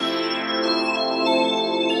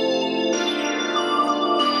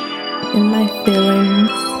in my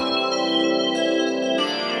feelings.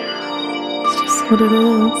 It's just what it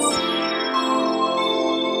is.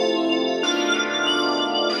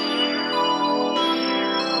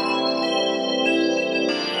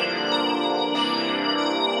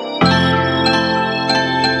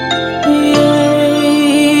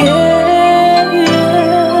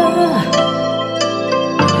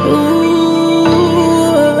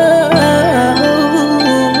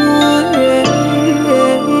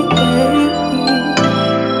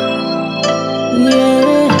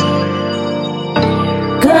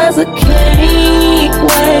 Cause I can't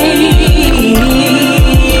wait.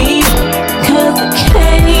 Cause I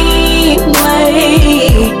can't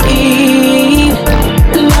wait.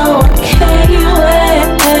 No, I can't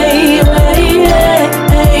wait.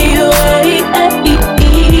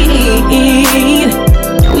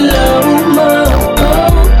 No more.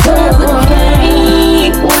 Cause I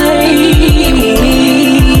can't wait.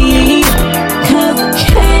 Cause I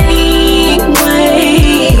can't wait.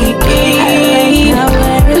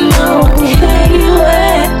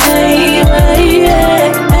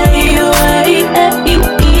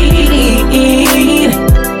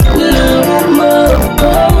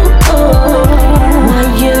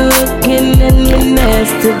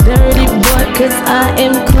 The dirty boy, cause I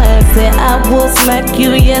am classy. I will smack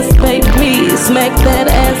you, yes baby. Smack that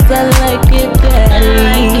ass, I like it,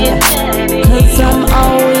 daddy. Cause I'm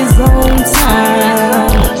always on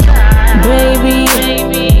time, baby.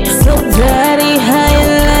 So daddy, how you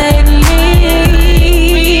like me?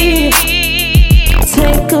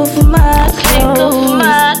 Take off my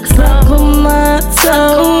clothes, suck on my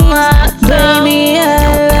toes, baby. I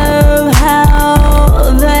love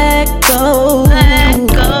how that goes.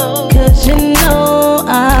 You know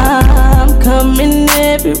I'm coming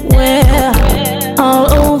everywhere, all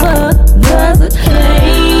over, cause I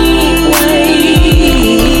can't wait.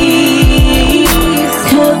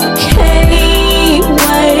 Cause I can't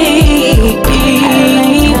wait.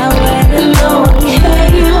 No, I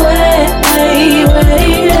can't wait.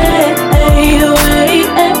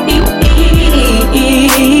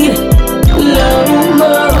 No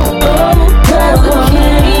more, cause I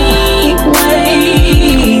can't wait.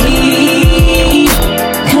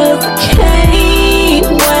 Cause I can't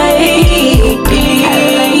wait.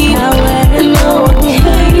 No, I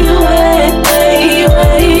can't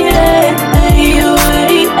wait.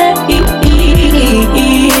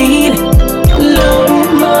 No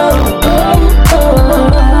more.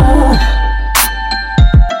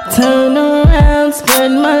 Turn around,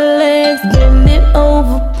 spread my legs, bend it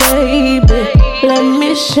over, baby. Let me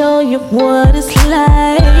show you what it's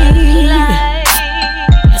like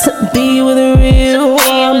to be with a real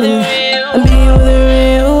woman, be with a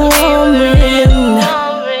real woman.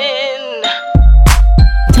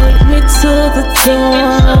 Take me to the door,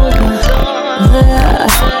 the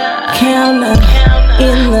counter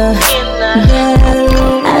in the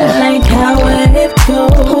bedroom. I like how it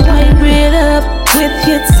goes. Wipe it up with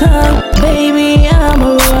your tongue, baby.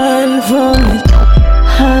 I'ma run from it.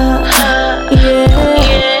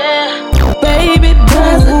 Yeah, baby,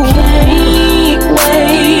 cause I can't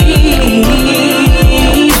wait.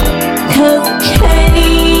 Cause I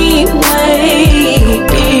can't wait.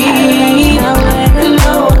 No,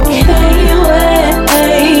 I can't wait.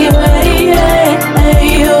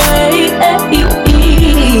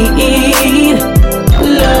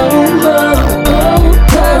 No more,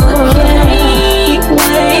 cause I can't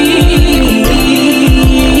wait.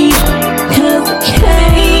 Cause I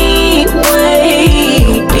can't wait.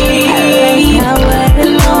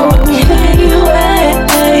 No, I can't wait.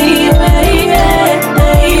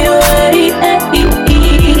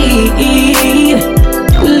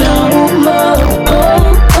 No more.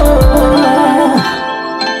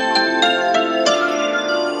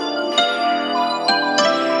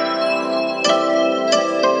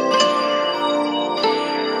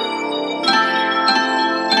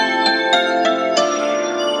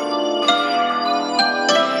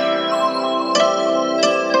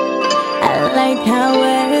 I like how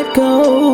it goes.